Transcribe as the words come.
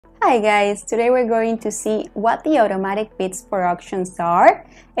Hi guys, today we're going to see what the automatic bids for auctions are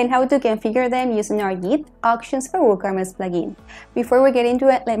and how to configure them using our YITH Auctions for WooCommerce plugin. Before we get into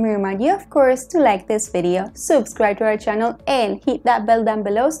it, let me remind you, of course, to like this video, subscribe to our channel, and hit that bell down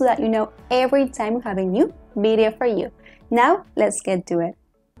below so that you know every time we have a new video for you. Now, let's get to it.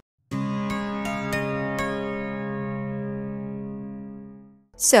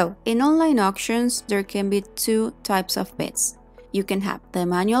 So, in online auctions, there can be two types of bids. You can have the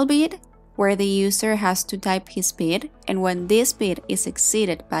manual bid, where the user has to type his bid, and when this bid is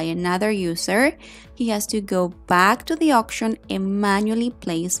exceeded by another user, he has to go back to the auction and manually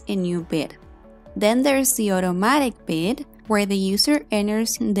place a new bid. Then there's the automatic bid, where the user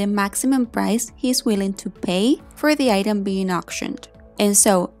enters the maximum price he's willing to pay for the item being auctioned. And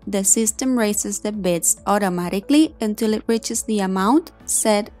so, the system raises the bids automatically until it reaches the amount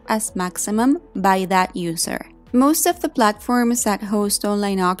set as maximum by that user. Most of the platforms that host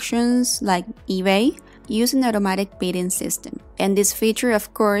online auctions, like eBay, use an automatic bidding system. And this feature,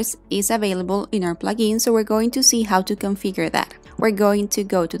 of course, is available in our plugin, so we're going to see how to configure that. We're going to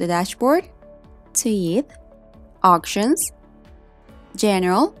go to the dashboard, to YITH, Auctions,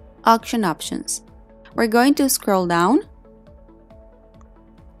 General, Auction Options. We're going to scroll down,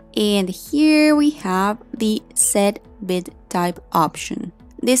 and here we have the Set Bid Type option.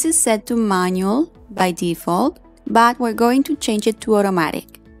 This is set to manual by default, but we're going to change it to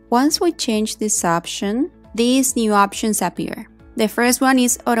automatic. Once we change this option, these new options appear. The first one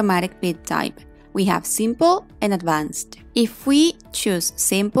is automatic bid type. We have simple and advanced. If we choose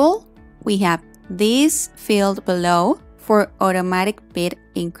simple, we have this field below for automatic bid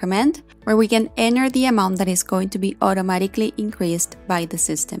increment, where we can enter the amount that is going to be automatically increased by the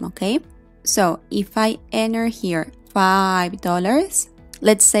system, okay? So if I enter here $5,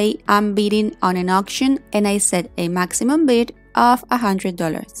 let's say I'm bidding on an auction and I set a maximum bid of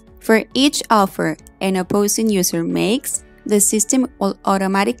 $100. For each offer an opposing user makes, the system will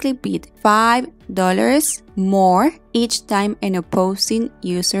automatically bid $5 more each time an opposing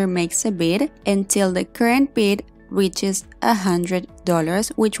user makes a bid until the current bid reaches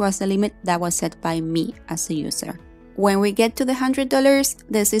 $100, which was the limit that was set by me as a user. When we get to the $100,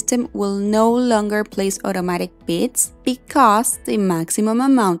 the system will no longer place automatic bids because the maximum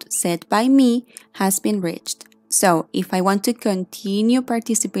amount set by me has been reached. So if I want to continue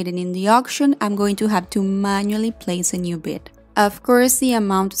participating in the auction, I'm going to have to manually place a new bid. Of course, the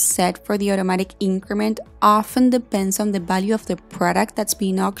amount set for the automatic increment often depends on the value of the product that's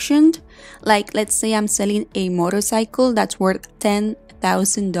being auctioned. Like, let's say I'm selling a motorcycle that's worth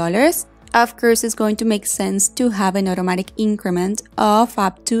 $10,000. Of course, it's going to make sense to have an automatic increment of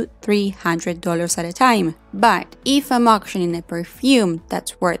up to $300 at a time. But if I'm auctioning a perfume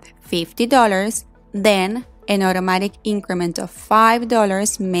that's worth $50, then an automatic increment of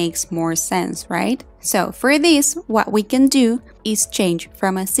 $5 makes more sense, right? So for this, what we can do is change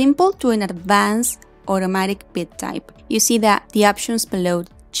from a simple to an advanced automatic bid type. You see that the options below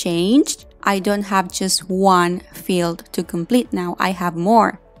changed. I don't have just one field to complete now, I have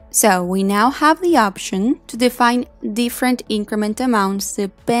more. So we now have the option to define different increment amounts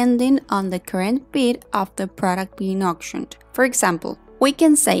depending on the current bid of the product being auctioned. For example, we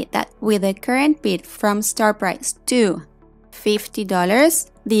can say that with the current bid from start price to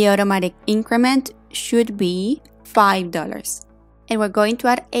 $50, the automatic increment should be $5. And we're going to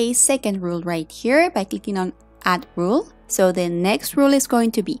add a second rule right here by clicking on Add Rule. So the next rule is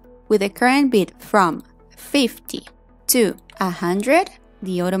going to be, with the current bid from 50 to 100,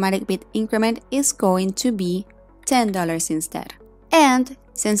 the automatic bid increment is going to be $10 instead. And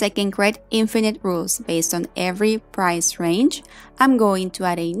since I can create infinite rules based on every price range, I'm going to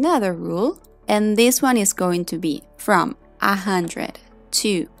add another rule, and this one is going to be from $100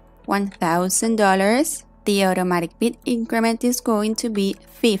 to $1,000, the automatic bid increment is going to be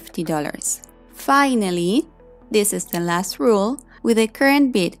 $50. Finally, this is the last rule, with the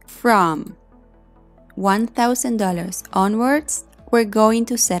current bid from $1,000 onwards, we're going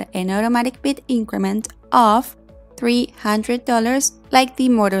to set an automatic bid increment of $300, like the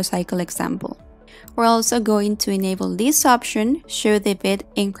motorcycle example. We're also going to enable this option, show the bid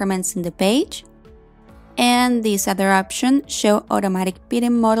increments in the page, and this other option, show automatic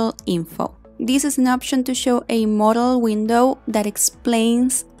bidding model info. This is an option to show a model window that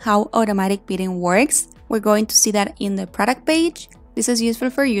explains how automatic bidding works. We're going to see that in the product page. This is useful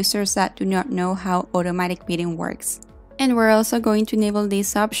for users that do not know how automatic bidding works. And we're also going to enable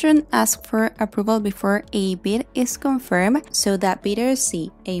this option, ask for approval before a bid is confirmed, so that bidders see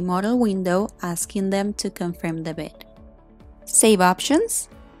a model window asking them to confirm the bid. Save options.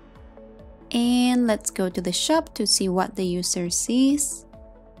 And let's go to the shop to see what the user sees.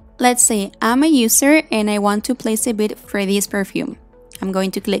 Let's say I'm a user and I want to place a bid for this perfume. I'm going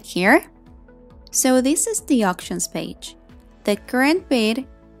to click here. So this is the auctions page. The current bid,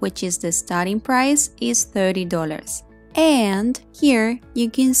 which is the starting price, is $30. And here you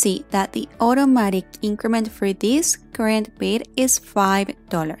can see that the automatic increment for this current bid is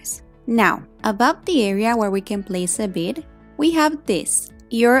 $5. Now, above the area where we can place a bid, we have this,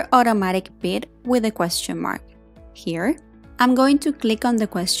 your automatic bid with a question mark. Here, I'm going to click on the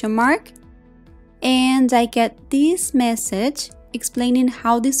question mark and I get this message explaining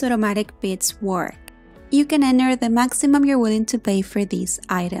how these automatic bids work. You can enter the maximum you're willing to pay for this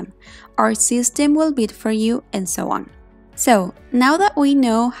item. Our system will bid for you and so on. So now that we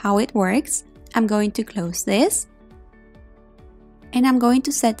know how it works, I'm going to close this and I'm going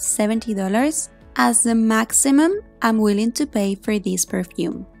to set $70 as the maximum I'm willing to pay for this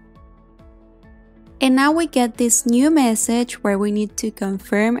perfume. And now we get this new message where we need to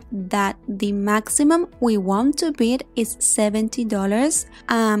confirm that the maximum we want to bid is $70.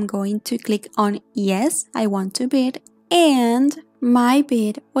 I'm going to click on yes, I want to bid, and my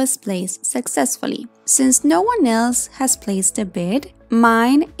bid was placed successfully. Since no one else has placed a bid,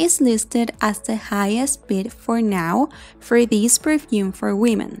 mine is listed as the highest bid for now for this perfume for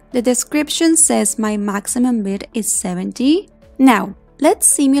women. The description says my maximum bid is $70. Now, let's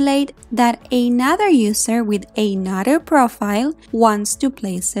simulate that another user with another profile wants to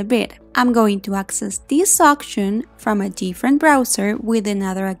place a bid. I'm going to access this auction from a different browser with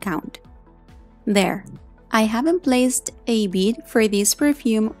another account. There. I haven't placed a bid for this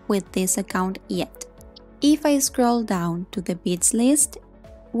perfume with this account yet. If I scroll down to the bids list,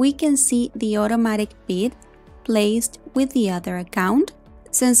 we can see the automatic bid placed with the other account.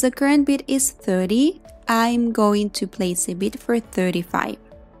 Since the current bid is $30, I'm going to place a bid for $35.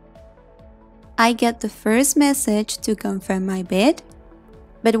 I get the first message to confirm my bid,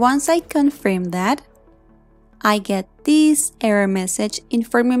 but once I confirm that, I get this error message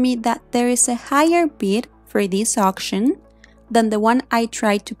informing me that there is a higher bid for this auction than the one I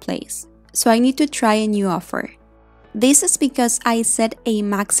tried to place. So I need to try a new offer. This is because I set a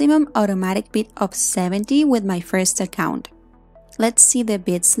maximum automatic bid of $70 with my first account. Let's see the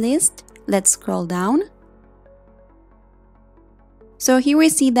bids list. Let's scroll down. So here we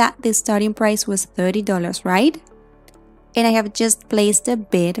see that the starting price was $30, right? And I have just placed a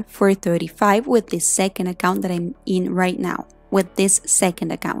bid for $35 with the second account that I'm in right now, with this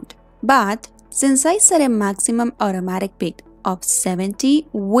second account. But since I set a maximum automatic bid of $70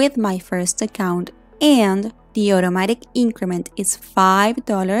 with my first account and the automatic increment is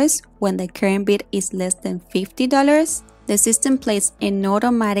 $5 when the current bid is less than $50, the system placed an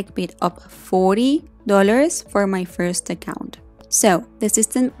automatic bid of $40 for my first account. So the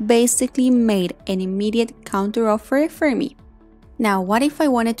system basically made an immediate counteroffer for me. Now, what if I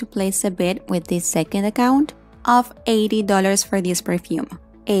wanted to place a bid with this second account of $80 for this perfume?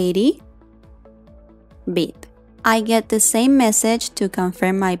 80 bid. I get the same message to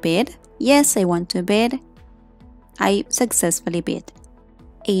confirm my bid. Yes, I want to bid. I successfully bid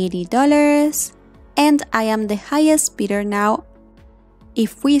 $80 and I am the highest bidder now.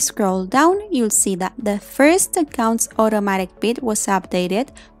 If we scroll down, you'll see that the first account's automatic bid was updated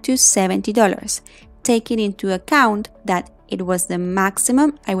to $70, taking into account that it was the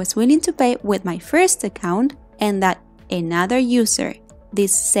maximum I was willing to pay with my first account and that another user,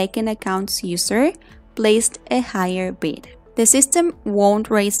 this second account's user, placed a higher bid. The system won't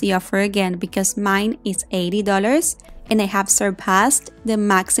raise the offer again because mine is $80 and I have surpassed the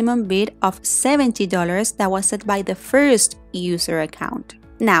maximum bid of $70 that was set by the first user account.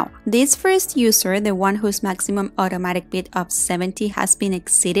 Now, this first user, the one whose maximum automatic bid of $70 has been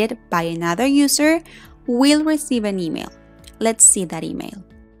exceeded by another user, will receive an email. Let's see that email.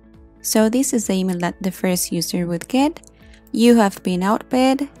 So this is the email that the first user would get. You have been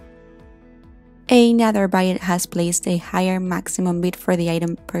outbid. Another buyer has placed a higher maximum bid for the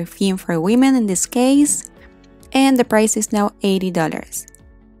item perfume for women in this case, and the price is now $80.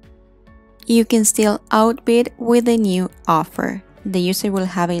 You can still outbid with a new offer. The user will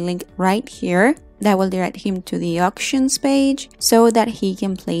have a link right here that will direct him to the auctions page so that he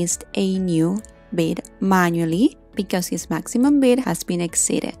can place a new bid manually because his maximum bid has been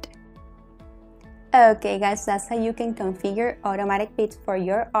exceeded. Okay guys, that's how you can configure automatic bids for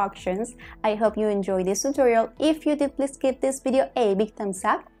your auctions. I hope you enjoyed this tutorial. If you did, please give this video a big thumbs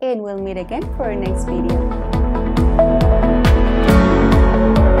up and we'll meet again for our next video.